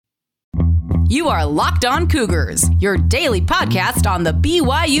You are Locked On Cougars, your daily podcast on the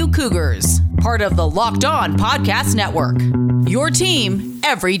BYU Cougars, part of the Locked On Podcast Network. Your team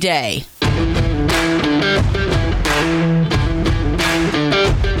every day.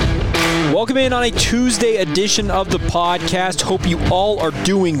 Welcome in on a Tuesday edition of the podcast. Hope you all are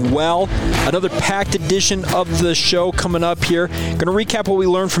doing well. Another packed edition of the show coming up here. Going to recap what we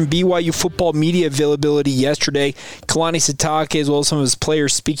learned from BYU football media availability yesterday. Kalani Sitake, as well as some of his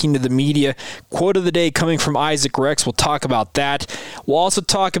players speaking to the media. Quote of the day coming from Isaac Rex. We'll talk about that. We'll also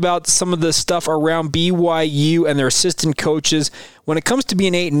talk about some of the stuff around BYU and their assistant coaches. When it comes to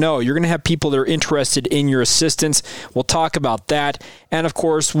being 8-0, you're going to have people that are interested in your assistants. We'll talk about that. And, of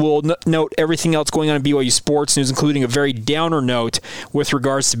course, we'll note everything else going on in BYU sports news, including a very downer note with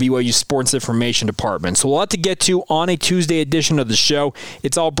regards to BYU Sports Information Department. So a lot to get to on a Tuesday edition of the show.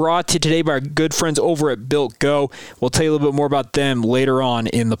 It's all brought to you today by our good friends over at Built Go. We'll tell you a little bit more about them later on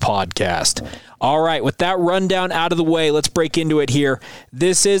in the podcast. All right, with that rundown out of the way, let's break into it here.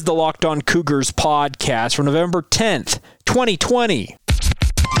 This is the Locked On Cougars podcast for November 10th, 2020.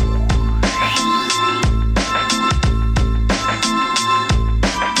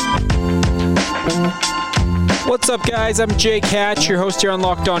 What's up, guys? I'm Jake Hatch, your host here on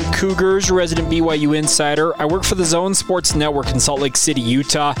Locked On Cougars, resident BYU insider. I work for the Zone Sports Network in Salt Lake City,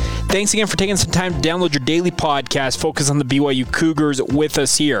 Utah. Thanks again for taking some time to download your daily podcast, focus on the BYU Cougars with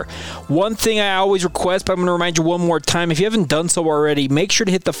us here. One thing I always request, but I'm going to remind you one more time, if you haven't done so already, make sure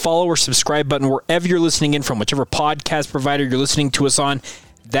to hit the follow or subscribe button wherever you're listening in from, whichever podcast provider you're listening to us on.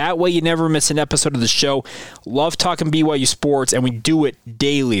 That way you never miss an episode of the show. Love talking BYU sports, and we do it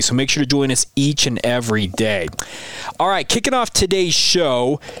daily, so make sure to join us each and every day. All right, kicking off today's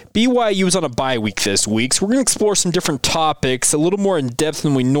show, BYU is on a bye week this week, so we're going to explore some different topics a little more in depth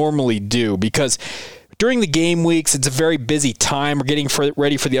than we normally do, because during the game weeks, it's a very busy time. We're getting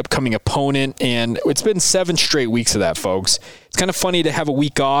ready for the upcoming opponent, and it's been 7 straight weeks of that, folks. It's kind of funny to have a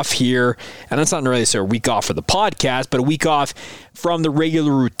week off here, and that's not really a week off for the podcast, but a week off from the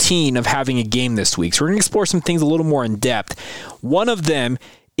regular routine of having a game this week. So we're going to explore some things a little more in depth. One of them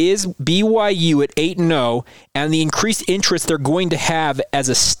is BYU at 8-0 and the increased interest they're going to have as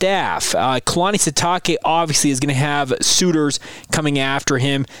a staff. Kalani Sitake obviously is going to have suitors coming after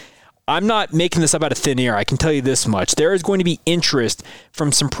him. I'm not making this up out of thin air. I can tell you this much. There is going to be interest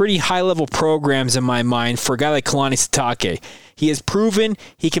from some pretty high-level programs in my mind for a guy like Kalani Sitake. He has proven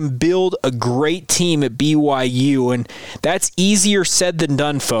he can build a great team at BYU, and that's easier said than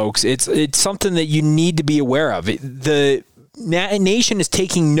done, folks. It's something that you need to be aware of. The nation is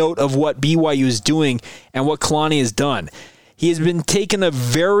taking note of what BYU is doing and what Kalani has done. He has been taking a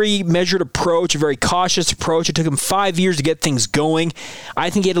very measured approach, a very cautious approach. It took him 5 years to get things going. I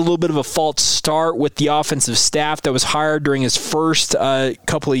think he had a little bit of a false start with the offensive staff that was hired during his first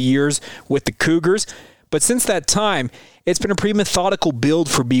couple of years with the Cougars. But since that time, it's been a pretty methodical build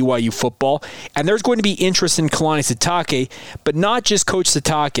for BYU football, and there's going to be interest in Kalani Sitake, but not just Coach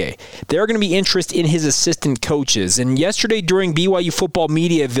Sitake. There's going to be interest in his assistant coaches. And yesterday during BYU football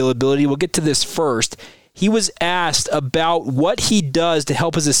media availability, we'll get to this first, he was asked about what he does to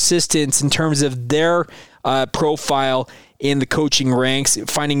help his assistants in terms of their profile in the coaching ranks,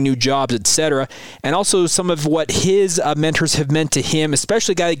 finding new jobs, etc., and also some of what his mentors have meant to him,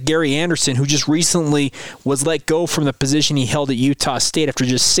 especially a guy like Gary Anderson, who just recently was let go from the position he held at Utah State after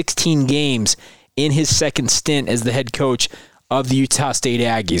just 16 games in his second stint as the head coach of the Utah State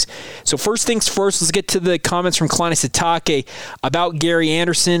Aggies. So first things first, let's get to the comments from Kalani Sitake about Gary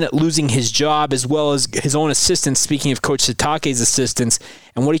Anderson losing his job, as well as his own assistants, speaking of Coach Sitake's assistants,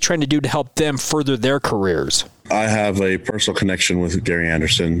 and what he's trying to do to help them further their careers. I have a personal connection with Gary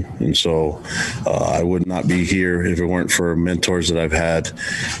Anderson, and so I would not be here if it weren't for mentors that I've had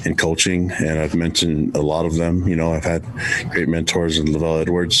in coaching, and I've mentioned a lot of them. You know, I've had great mentors in Lavelle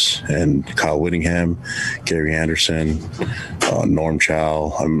Edwards and Kyle Whittingham, Gary Anderson, Norm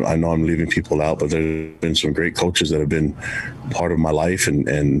Chow. I know I'm leaving people out, but there's been some great coaches that have been part of my life,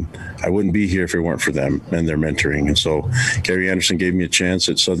 and I wouldn't be here if it weren't for them and their mentoring. And so Gary Anderson gave me a chance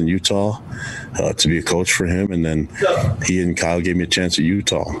at Southern Utah to be a coach for him, and then he and Kyle gave me a chance at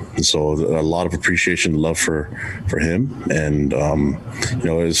Utah. And so a lot of appreciation and love for him. And, you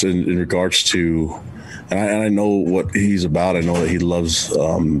know, it's in regards to, and I know what he's about. I know that he loves,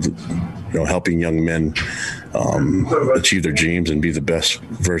 you know, helping young men achieve their dreams and be the best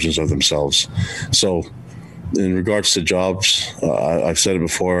versions of themselves. So in regards to jobs, I've said it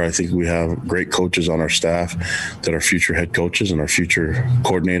before, I think we have great coaches on our staff that are future head coaches and our future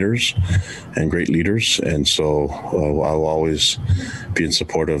coordinators and great leaders. And so I will always be in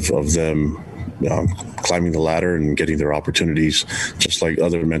support of them climbing the ladder and getting their opportunities, just like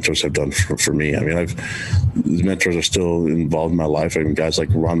other mentors have done for me. I mean, the mentors are still involved in my life. I mean, guys like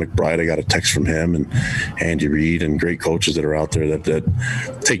Ron McBride, I got a text from him, and Andy Reid, and great coaches that are out there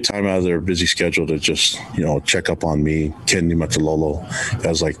that take time out of their busy schedule to just, check up on me. Ken Niumatalolo,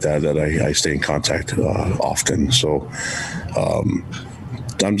 guys like that I stay in contact often. So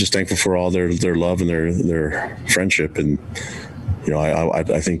I'm just thankful for all their love and their friendship. And,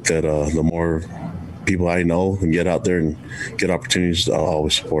 I think that the more people I know and get out there and get opportunities, I'll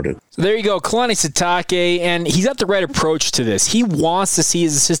always support it. So there you go, Kalani Sitake, and he's got the right approach to this. He wants to see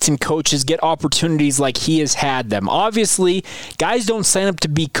his assistant coaches get opportunities like he has had them. Obviously, guys don't sign up to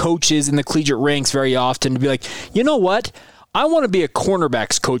be coaches in the collegiate ranks very often to be like, you know what? I want to be a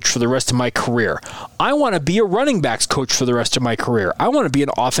cornerbacks coach for the rest of my career. I want to be a running backs coach for the rest of my career. I want to be an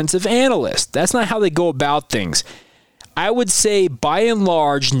offensive analyst. That's not how they go about things. I would say, by and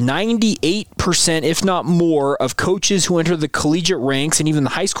large, 98%, if not more, of coaches who enter the collegiate ranks and even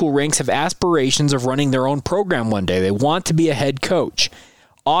the high school ranks have aspirations of running their own program one day. They want to be a head coach.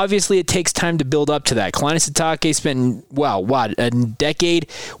 Obviously, it takes time to build up to that. Kalani Sitake spent, a decade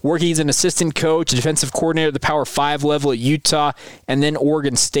working as an assistant coach, a defensive coordinator at the Power 5 level at Utah, and then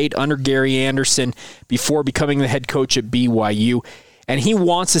Oregon State under Gary Anderson before becoming the head coach at BYU. And he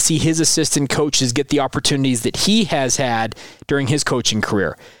wants to see his assistant coaches get the opportunities that he has had during his coaching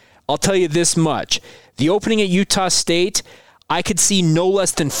career. I'll tell you this much. The opening at Utah State, I could see no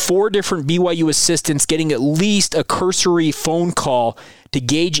less than 4 different BYU assistants getting at least a cursory phone call to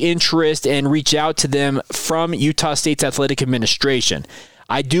gauge interest and reach out to them from Utah State's athletic administration.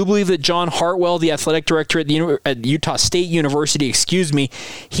 I do believe that John Hartwell, the athletic director at Utah State University,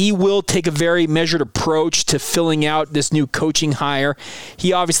 he will take a very measured approach to filling out this new coaching hire.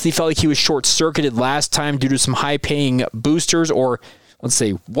 He obviously felt like he was short-circuited last time due to some high-paying boosters, or let's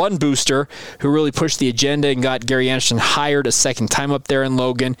say one booster who really pushed the agenda and got Gary Anderson hired a second time up there in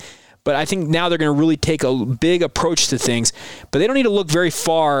Logan. But I think now they're going to really take a big approach to things. But they don't need to look very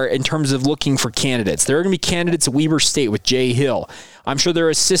far in terms of looking for candidates. There are going to be candidates at Weber State with Jay Hill. I'm sure there are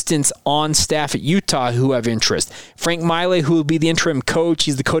assistants on staff at Utah who have interest. Frank Maile, who will be the interim coach,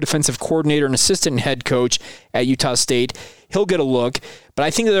 he's the co-defensive coordinator and assistant head coach at Utah State. He'll get a look. But I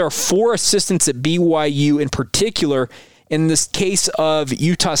think that there are 4 assistants at BYU in particular in this case of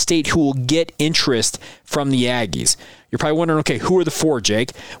Utah State who will get interest from the Aggies. You're probably wondering, okay, who are the 4,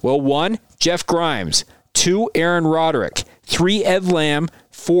 Jake? Well, 1, Jeff Grimes. 2, Aaron Roderick. 3, Ed Lamb.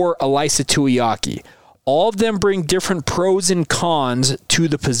 4, Elisa Tuiaki. All of them bring different pros and cons to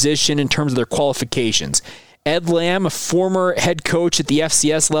the position in terms of their qualifications. Ed Lamb, a former head coach at the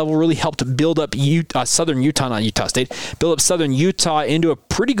FCS level, really helped build up Southern Utah into a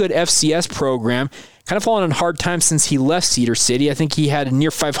pretty good FCS program. Kind of fallen on hard times since he left Cedar City. I think he had a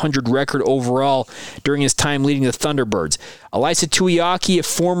near 500 record overall during his time leading the Thunderbirds. Elisa Tuiaki, a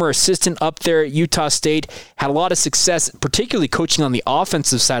former assistant up there at Utah State, had a lot of success, particularly coaching on the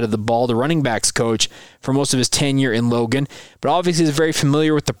offensive side of the ball, the running backs coach for most of his tenure in Logan, but obviously is very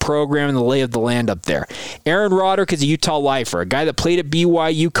familiar with the program and the lay of the land up there. Aaron Roderick is a Utah lifer, a guy that played at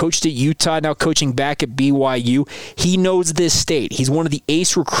BYU, coached at Utah, now coaching back at BYU. He knows this state. He's one of the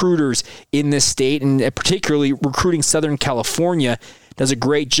ace recruiters in this state, and particularly recruiting Southern California, does a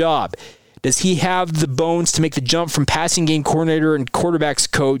great job. Does he have the bones to make the jump from passing game coordinator and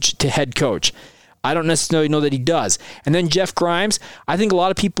quarterbacks coach to head coach? I don't necessarily know that he does. And then Jeff Grimes, I think a lot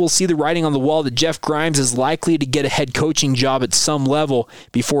of people see the writing on the wall that Jeff Grimes is likely to get a head coaching job at some level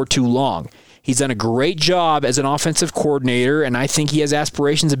before too long. He's done a great job as an offensive coordinator, and I think he has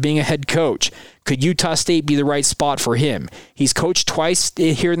aspirations of being a head coach. Could Utah State be the right spot for him? He's coached twice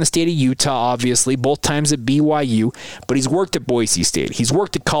here in the state of Utah, obviously, both times at BYU, but he's worked at Boise State. He's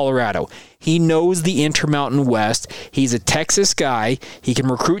worked at Colorado. He knows the Intermountain West. He's a Texas guy. He can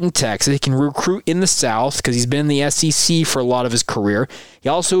recruit in Texas. He can recruit in the South because he's been in the SEC for a lot of his career. He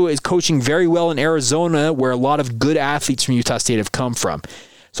also is coaching very well in Arizona, where a lot of good athletes from Utah State have come from.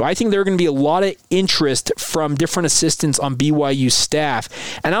 So I think there are going to be a lot of interest from different assistants on BYU staff.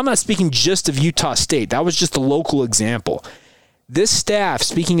 And I'm not speaking just of Utah State. That was just a local example. This staff,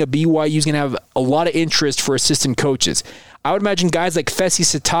 speaking of BYU, is going to have a lot of interest for assistant coaches. I would imagine guys like Fesi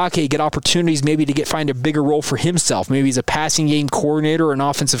Sitake get opportunities maybe to find a bigger role for himself. Maybe he's a passing game coordinator or an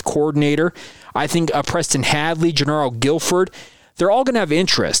offensive coordinator. I think Preston Hadley, Gennaro Guilford, they're all going to have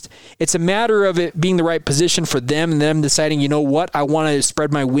interest. It's a matter of it being the right position for them and them deciding, you know what, I want to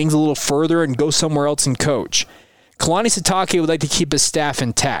spread my wings a little further and go somewhere else and coach. Kalani Sitake would like to keep his staff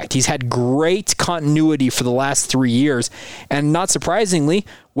intact. He's had great continuity for the last 3 years, and not surprisingly,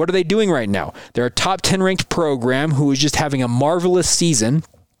 what are they doing right now? They're a top 10 ranked program who is just having a marvelous season.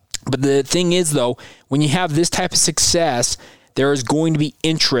 But the thing is, though, when you have this type of success, there is going to be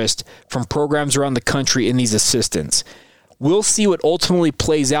interest from programs around the country in these assistants. We'll see what ultimately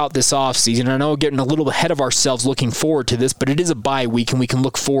plays out this offseason. I know we're getting a little ahead of ourselves looking forward to this, but it is a bye week and we can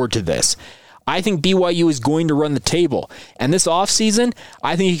look forward to this. I think BYU is going to run the table. And this offseason,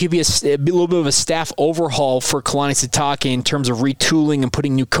 I think it could be a little bit of a staff overhaul for Kalani Sitake in terms of retooling and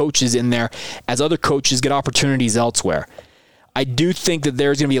putting new coaches in there as other coaches get opportunities elsewhere. I do think that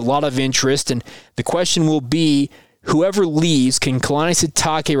there's going to be a lot of interest, and the question will be, whoever leaves, can Kalani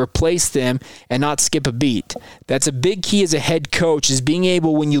Sitake replace them and not skip a beat? That's a big key as a head coach, is being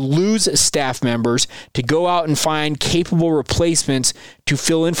able, when you lose staff members, to go out and find capable replacements to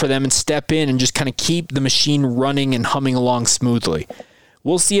fill in for them and step in and just kind of keep the machine running and humming along smoothly.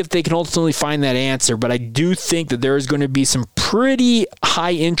 We'll see if they can ultimately find that answer, but I do think that there is going to be some pretty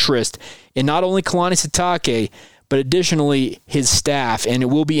high interest in not only Kalani Sitake, but additionally his staff, and it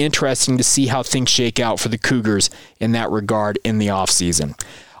will be interesting to see how things shake out for the Cougars in that regard in the offseason.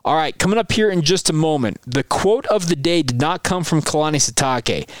 All right, coming up here in just a moment, the quote of the day did not come from Kalani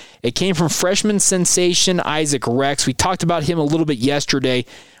Sitake. It came from freshman sensation Isaac Rex. We talked about him a little bit yesterday.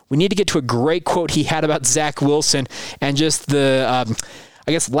 We need to get to a great quote he had about Zach Wilson and just the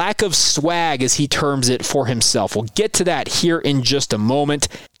lack of swag, as he terms it, for himself. We'll get to that here in just a moment.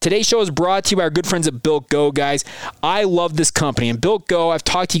 Today's show is brought to you by our good friends at Built Go, guys. I love this company, and Built Go, I've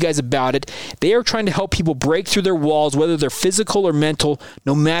talked to you guys about it. They are trying to help people break through their walls, whether they're physical or mental,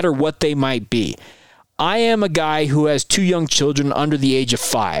 no matter what they might be. I am a guy who has 2 young children under the age of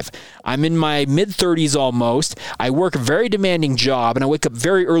 5. I'm in my mid-30s almost. I work a very demanding job, and I wake up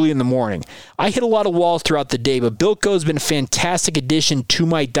very early in the morning. I hit a lot of walls throughout the day, but Built Go has been a fantastic addition to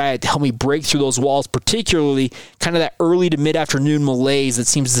my diet to help me break through those walls, particularly kind of that early to mid-afternoon malaise that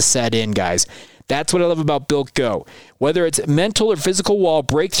seems to set in, guys. That's what I love about Built Go. Whether it's mental or physical wall,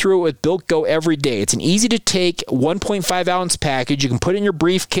 break through it with Built Go every day. It's an easy-to-take 1.5-ounce package. You can put it in your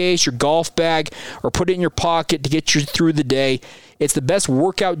briefcase, your golf bag, or put it in your pocket to get you through the day. It's the best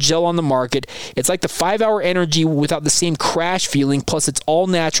workout gel on the market. It's like the 5-Hour Energy without the same crash feeling, plus it's all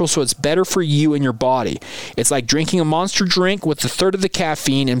natural, so it's better for you and your body. It's like drinking a Monster drink with a third of the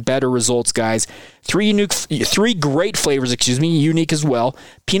caffeine and better results, guys. 3 great flavors, unique as well.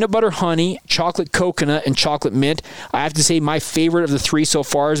 Peanut butter honey, chocolate coconut, and chocolate mint. I have to say my favorite of the 3 so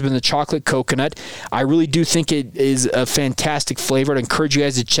far has been the chocolate coconut. I really do think it is a fantastic flavor. I'd encourage you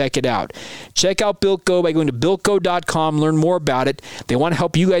guys to check it out. Check out Built Go by going to BuiltGo.com, learn more about it. They want to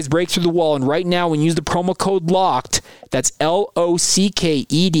help you guys break through the wall, and right now when you use the promo code LOCKED, that's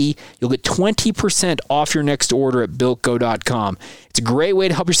LOCKED, you'll get 20% off your next order at BuiltGo.com. It's a great way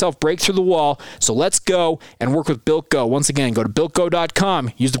to help yourself break through the wall, so let's go and work with Built Go. Once again, go to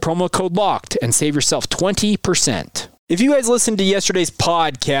BuiltGo.com, use the promo code LOCKED, and save yourself 20%. If you guys listened to yesterday's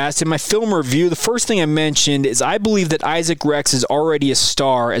podcast, in my film review, the first thing I mentioned is I believe that Isaac Rex is already a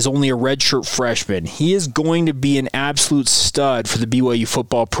star as only a redshirt freshman. He is going to be an absolute stud for the BYU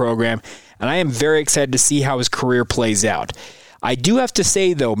football program, and I am very excited to see how his career plays out. I do have to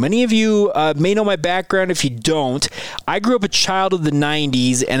say, though, many of you may know my background. If you don't, I grew up a child of the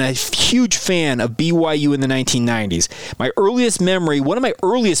 90s and a huge fan of BYU in the 1990s. My earliest memory, one of my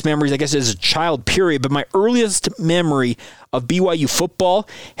earliest memories, I guess, as a child, period, but my earliest memory of BYU football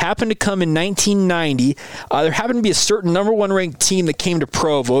happened to come in 1990. There happened to be a certain number 1 ranked team that came to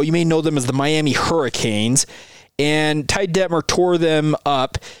Provo. You may know them as the Miami Hurricanes. And Ty Detmer tore them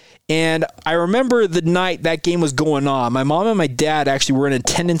up. And I remember the night that game was going on. My mom and my dad actually were in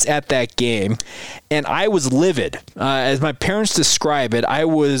attendance at that game, and I was livid. As my parents describe it, I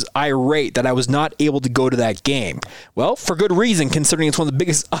was irate that I was not able to go to that game. Well, for good reason, considering it's one of the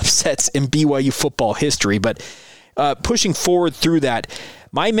biggest upsets in BYU football history. But pushing forward through that,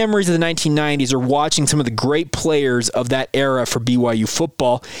 my memories of the 1990s are watching some of the great players of that era for BYU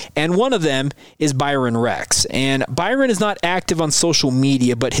football, and one of them is Byron Rex. And Byron is not active on social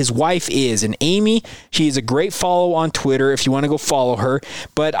media, but his wife is. And Amy, she is a great follow on Twitter if you want to go follow her.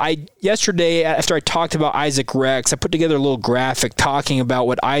 But yesterday, after I talked about Isaac Rex, I put together a little graphic talking about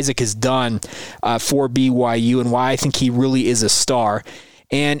what Isaac has done for BYU and why I think he really is a star.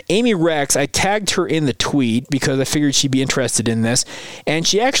 And Amy Rex, I tagged her in the tweet because I figured she'd be interested in this. And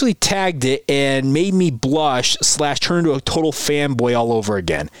she actually tagged it and made me blush / turn into a total fanboy all over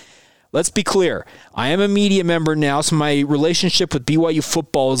again. Let's be clear. I am a media member now, so my relationship with BYU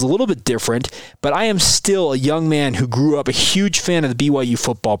football is a little bit different, but I am still a young man who grew up a huge fan of the BYU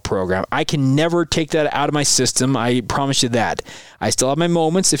football program. I can never take that out of my system. I promise you that. I still have my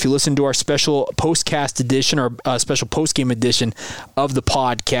moments. If you listen to our special postcast edition or special postgame edition of the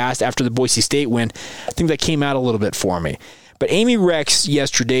podcast after the Boise State win, I think that came out a little bit for me. But Amy Rex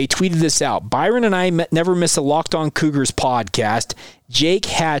yesterday tweeted this out. Byron and I never miss a Locked On Cougars podcast. Jake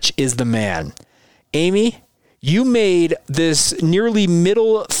Hatch is the man. Amy, you made this nearly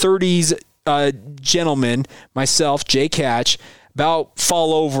middle 30s gentleman, myself, Jake Hatch, about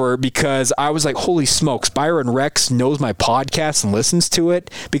fall over because I was like, holy smokes, Byron Rex knows my podcast and listens to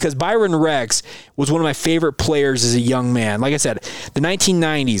it. Because Byron Rex was one of my favorite players as a young man. Like I said, the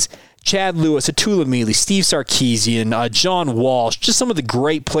 1990s, Chad Lewis, Atula Mealy, Steve Sarkisian, John Walsh, just some of the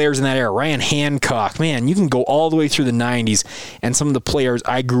great players in that era. Ryan Hancock, man, you can go all the way through the 90s and some of the players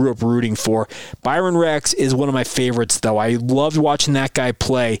I grew up rooting for. Byron Rex is one of my favorites, though. I loved watching that guy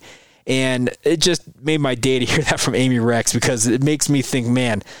play. And it just made my day to hear that from Amy Rex because it makes me think,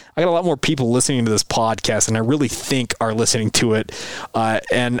 man, I got a lot more people listening to this podcast and I really think are listening to it.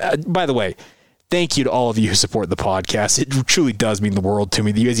 And by the way, thank you to all of you who support the podcast. It truly does mean the world to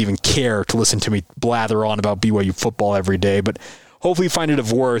me that you guys even care to listen to me blather on about BYU football every day. But hopefully you find it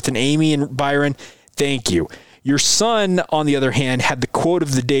of worth. And Amy and Byron, thank you. Your son, on the other hand, had the quote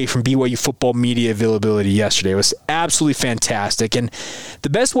of the day from BYU football media availability yesterday. It was absolutely fantastic. And the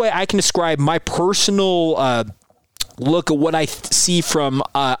best way I can describe my personal look at what I see from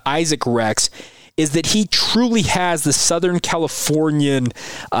Isaac Rex is that he truly has the Southern Californian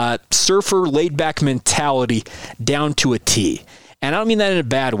surfer laid-back mentality down to a T. And I don't mean that in a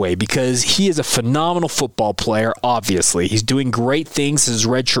bad way because he is a phenomenal football player, obviously. He's doing great things as a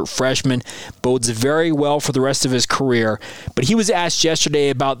redshirt freshman, bodes very well for the rest of his career. But he was asked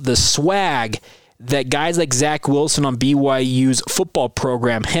yesterday about the swag that guys like Zach Wilson on BYU's football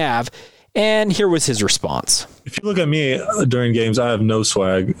program have, and here was his response. If you look at me during games, I have no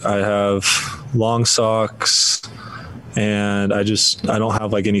swag. I have long socks, and I don't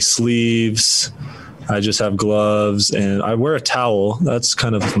have like any sleeves. I just have gloves and I wear a towel. That's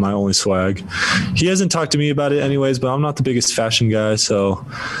kind of my only swag. He hasn't talked to me about it anyways, but I'm not the biggest fashion guy. So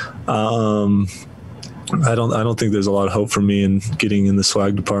I don't think there's a lot of hope for me in getting in the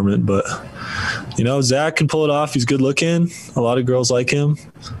swag department, but Zach can pull it off. He's good looking. A lot of girls like him,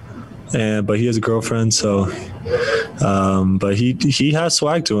 but he has a girlfriend. So, but he has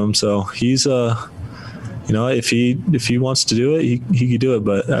swag to him. So he's if he wants to do it, he can do it.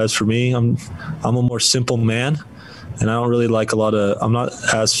 But as for me, I'm a more simple man, and I don't really like I'm not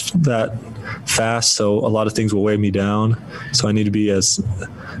as that fast, so a lot of things will weigh me down. So I need to be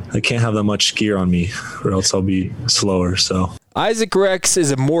I can't have that much gear on me, or else I'll be slower. So Isaac Rex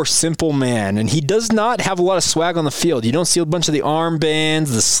is a more simple man, and he does not have a lot of swag on the field. You don't see a bunch of the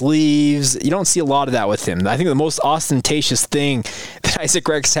armbands, the sleeves. You don't see a lot of that with him. I think the most ostentatious thing that Isaac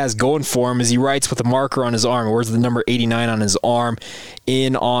Rex has going for him is he writes with a marker on his arm. He wears the number 89 on his arm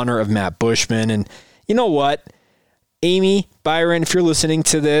in honor of Matt Bushman. And you know what? Amy, Byron, if you're listening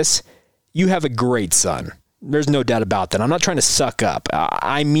to this, you have a great son. There's no doubt about that. I'm not trying to suck up.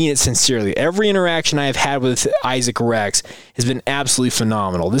 I mean it sincerely. Every interaction I have had with Isaac Rex has been absolutely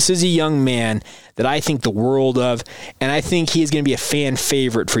phenomenal. This is a young man that I think the world of, and I think he is going to be a fan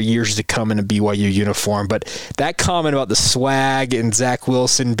favorite for years to come in a BYU uniform. But that comment about the swag and Zach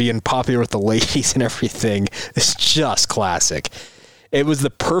Wilson being popular with the ladies and everything is just classic. It was the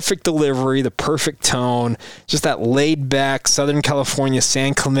perfect delivery, the perfect tone, just that laid-back Southern California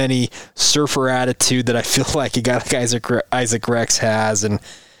San Clemente surfer attitude that I feel like a guy like Isaac Rex has. And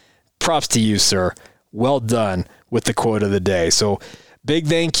props to you, sir. Well done with the quote of the day. So big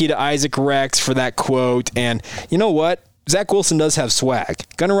thank you to Isaac Rex for that quote. And you know what? Zach Wilson does have swag.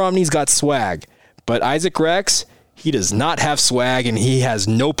 Gunnar Romney's got swag. But Isaac Rex, he does not have swag, and he has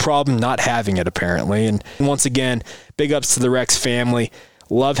no problem not having it, apparently. And once again, big ups to the Rex family.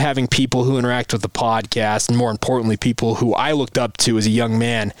 Love having people who interact with the podcast, and more importantly, people who I looked up to as a young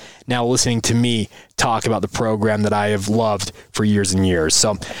man, now listening to me talk about the program that I have loved for years and years.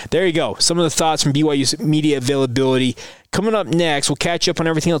 So there you go. Some of the thoughts from BYU's media availability. Coming up next, we'll catch up on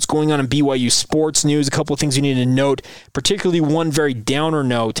everything else going on in BYU sports news. A couple of things you need to note, particularly one very downer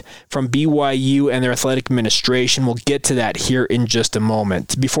note from BYU and their athletic administration. We'll get to that here in just a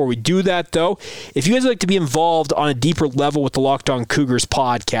moment. Before we do that, though, if you guys would like to be involved on a deeper level with the Locked On Cougars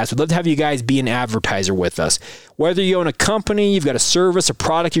podcast, we'd love to have you guys be an advertiser with us. Whether you own a company, you've got a service, a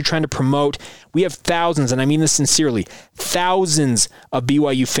product you're trying to promote, we have thousands, and I mean this sincerely, thousands of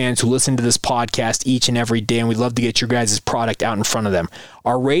BYU fans who listen to this podcast each and every day, and we'd love to get your guys' product out in front of them.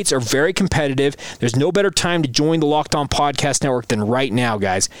 Our rates are very competitive. There's no better time to join the Locked On Podcast Network than right now,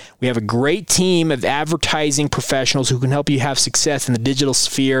 guys. We have a great team of advertising professionals who can help you have success in the digital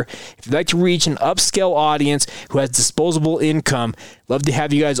sphere. If you'd like to reach an upscale audience who has disposable income, love to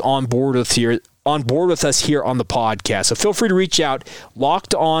have you guys on board with on board with us here on the podcast. So feel free to reach out,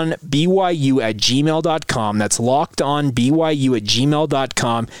 lockedonbyu@gmail.com. That's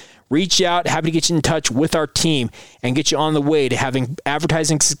lockedonbyu@gmail.com. Reach out, happy to get you in touch with our team and get you on the way to having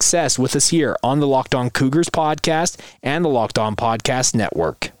advertising success with us here on the Locked On Cougars podcast and the Locked On Podcast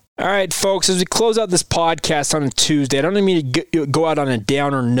Network. All right, folks, as we close out this podcast on a Tuesday, I don't mean to go out on a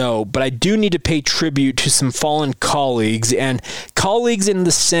downer note, but I do need to pay tribute to some fallen colleagues, and colleagues in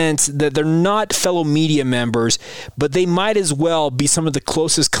the sense that they're not fellow media members, but they might as well be some of the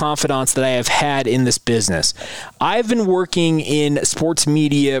closest confidants that I have had in this business. I've been working in sports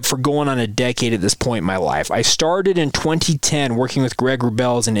media for going on a decade at this point in my life. I started in 2010 working with Greg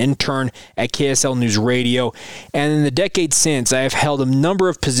Wrubell as an intern at KSL News Radio, and in the decade since, I have held a number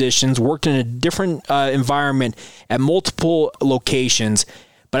of positions, worked in a different environment at multiple locations,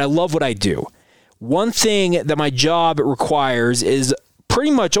 but I love what I do. One thing that my job requires is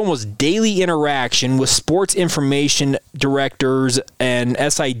pretty much almost daily interaction with sports information directors and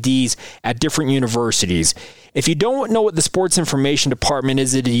SIDs at different universities. If you don't know what the sports information department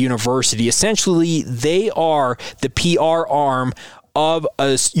is at a university, essentially they are the PR arm of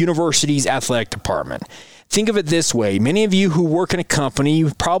a university's athletic department. Think of it this way. Many of you who work in a company,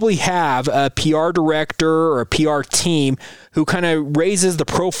 you probably have a PR director or a PR team who kind of raises the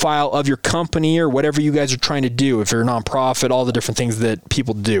profile of your company or whatever you guys are trying to do. If you're a nonprofit, all the different things that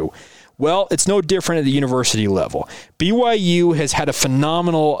people do. Well, it's no different at the university level. BYU has had a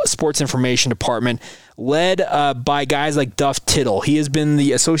phenomenal sports information department led by guys like Duff Tittle. He has been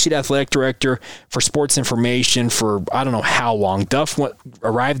the Associate Athletic Director for Sports Information for I don't know how long. Duff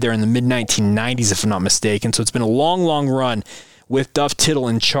arrived there in the mid-1990s, if I'm not mistaken, so it's been a long, long run with Duff Tittle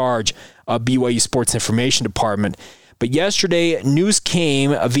in charge of BYU Sports Information Department. But yesterday, news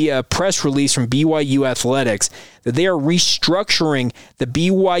came via a press release from BYU Athletics that they are restructuring the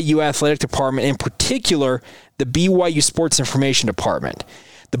BYU Athletic Department, in particular, the BYU Sports Information Department.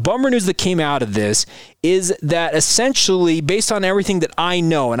 The bummer news that came out of this is that essentially, based on everything that I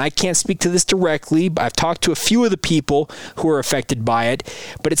know, and I can't speak to this directly, but I've talked to a few of the people who are affected by it,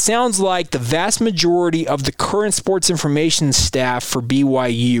 but it sounds like the vast majority of the current sports information staff for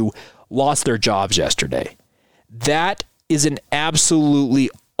BYU lost their jobs yesterday. That is an absolutely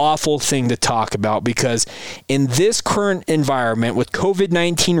awful thing to talk about because in this current environment with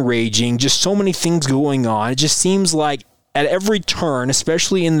COVID-19 raging, just so many things going on, it just seems like at every turn,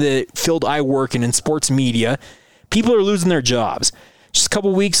 especially in the field I work in sports media, people are losing their jobs. Just a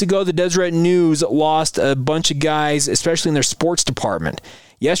couple weeks ago, the Deseret News lost a bunch of guys, especially in their sports department.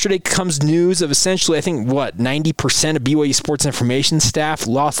 Yesterday comes news of essentially, I think, 90% of BYU sports information staff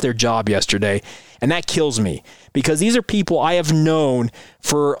lost their job yesterday. And that kills me because these are people I have known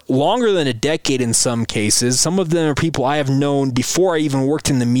for longer than a decade in some cases. Some of them are people I have known before I even worked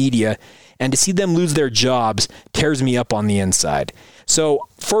in the media. And to see them lose their jobs tears me up on the inside. So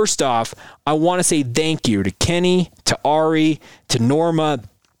first off, I want to say thank you to Kenny, to Ari, to Norma,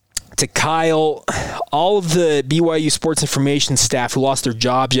 to Kyle, all of the BYU sports information staff who lost their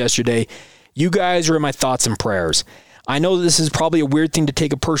jobs yesterday. You guys are in my thoughts and prayers. I know this is probably a weird thing to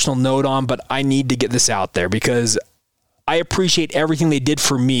take a personal note on, but I need to get this out there because I appreciate everything they did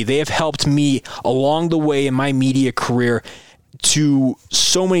for me. They have helped me along the way in my media career to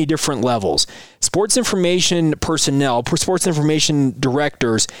so many different levels. Sports information personnel, sports information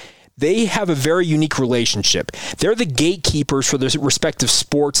directors, they have a very unique relationship. They're the gatekeepers for their respective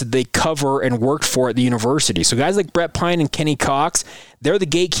sports that they cover and worked for at the university. So guys like Brett Pine and Kenny Cox, they're the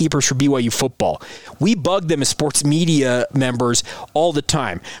gatekeepers for BYU football. We bug them as sports media members all the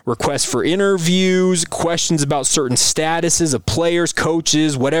time. Requests for interviews, questions about certain statuses of players,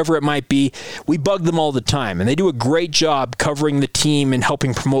 coaches, whatever it might be. We bug them all the time, and they do a great job covering the team and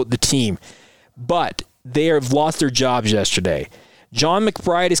helping promote the team. But they have lost their jobs yesterday. John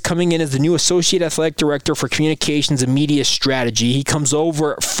McBride is coming in as the new Associate Athletic Director for Communications and Media Strategy. He comes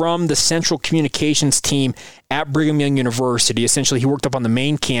over from the Central Communications team at Brigham Young University. Essentially, he worked up on the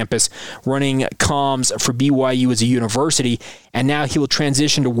main campus running comms for BYU as a university, and now he will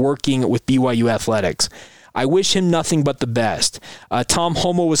transition to working with BYU Athletics. I wish him nothing but the best. Tom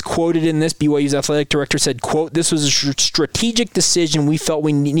Homo was quoted in this. BYU's athletic director said, quote, "This was a strategic decision we felt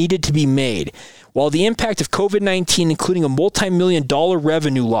we needed to be made. While the impact of COVID-19, including a multi-million-dollar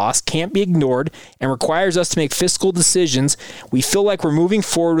revenue loss, can't be ignored and requires us to make fiscal decisions, we feel like we're moving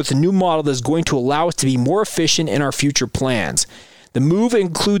forward with a new model that is going to allow us to be more efficient in our future plans. The move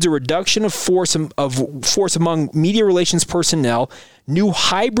includes a reduction of force among media relations personnel. New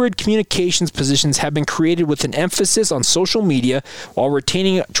hybrid communications positions have been created with an emphasis on social media while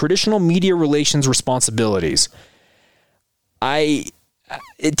retaining traditional media relations responsibilities."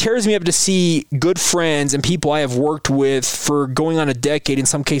 it tears me up to see good friends and people I have worked with for going on a decade, in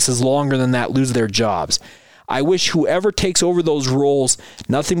some cases longer than that, lose their jobs. I wish whoever takes over those roles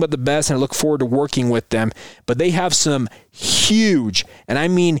nothing but the best, and I look forward to working with them. But they have some huge, and I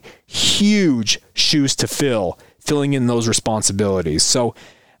mean huge, shoes to fill, filling in those responsibilities. So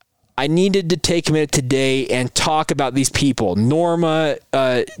I needed to take a minute today and talk about these people. Norma,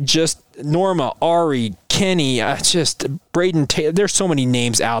 Ari, Kenny, just Braden Taylor. There's so many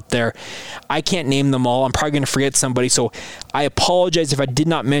names out there. I can't name them all. I'm probably going to forget somebody. So I apologize if I did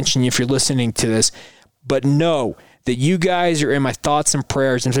not mention you if you're listening to this. But know that you guys are in my thoughts and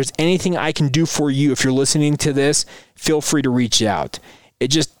prayers. And if there's anything I can do for you, if you're listening to this, feel free to reach out.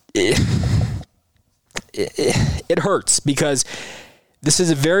 It hurts because this is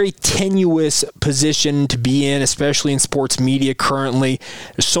a very tenuous position to be in, especially in sports media currently.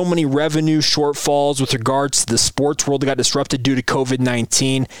 There's so many revenue shortfalls with regards to the sports world that got disrupted due to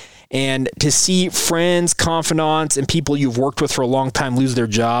COVID-19. And to see friends, confidants, and people you've worked with for a long time lose their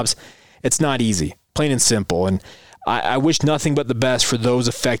jobs, it's not easy. Plain and simple. And I wish nothing but the best for those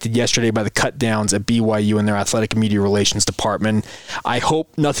affected yesterday by the cut downs at BYU and their athletic and media relations department. I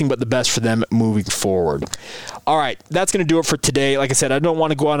hope nothing but the best for them moving forward. All right, that's going to do it for today. Like I said, I don't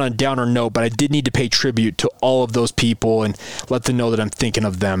want to go out on a downer note, but I did need to pay tribute to all of those people and let them know that I'm thinking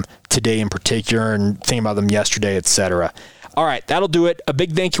of them today in particular and thinking about them yesterday, etc. All right, that'll do it. A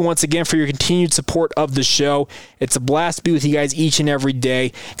big thank you once again for your continued support of the show. It's a blast to be with you guys each and every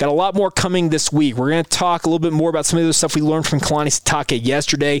day. Got a lot more coming this week. We're going to talk a little bit more about some of the stuff we learned from Kalani Sitake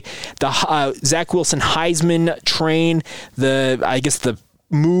yesterday. The Zach Wilson Heisman train, the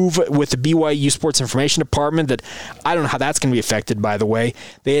move with the BYU Sports Information Department that I don't know how that's going to be affected, by the way.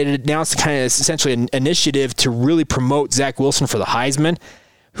 They had announced kind of essentially an initiative to really promote Zach Wilson for the Heisman.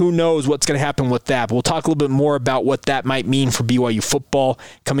 Who knows what's going to happen with that? But we'll talk a little bit more about what that might mean for BYU football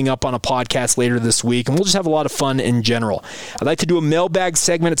coming up on a podcast later this week. And we'll just have a lot of fun in general. I'd like to do a mailbag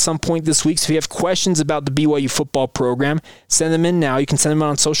segment at some point this week. So if you have questions about the BYU football program, send them in now. You can send them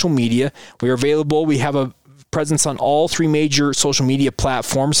on social media. We are available. We have a presence on all three major social media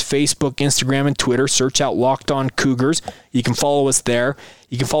platforms, Facebook, Instagram, and Twitter. Search out Locked On Cougars. You can follow us there.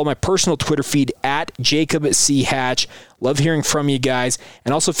 You can follow my personal Twitter feed at Jacob C. Hatch. Love hearing from you guys.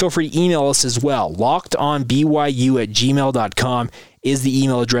 And also feel free to email us as well. LockedOnBYU@gmail.com is the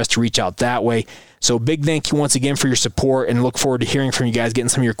email address to reach out that way. So big thank you once again for your support, and look forward to hearing from you guys, getting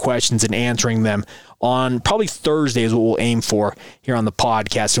some of your questions and answering them on probably Thursday is what we'll aim for here on the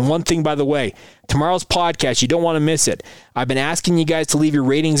podcast. And one thing, by the way, tomorrow's podcast, you don't want to miss it. I've been asking you guys to leave your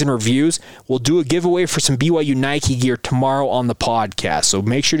ratings and reviews. We'll do a giveaway for some BYU Nike gear tomorrow on the podcast. So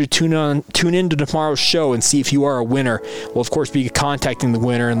make sure to tune in to tomorrow's show and see if you are a winner. We'll, of course, be contacting the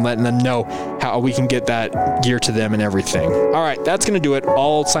winner and letting them know how we can get that gear to them and everything. All right, that's going to do it.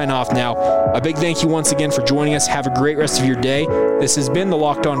 I'll sign off now. A big thank you once again for joining us. Have a great rest of your day. This has been the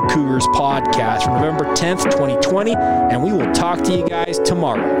Locked On Cougars podcast for November 10th, 2020, and we will talk to you guys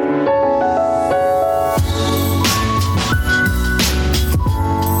tomorrow.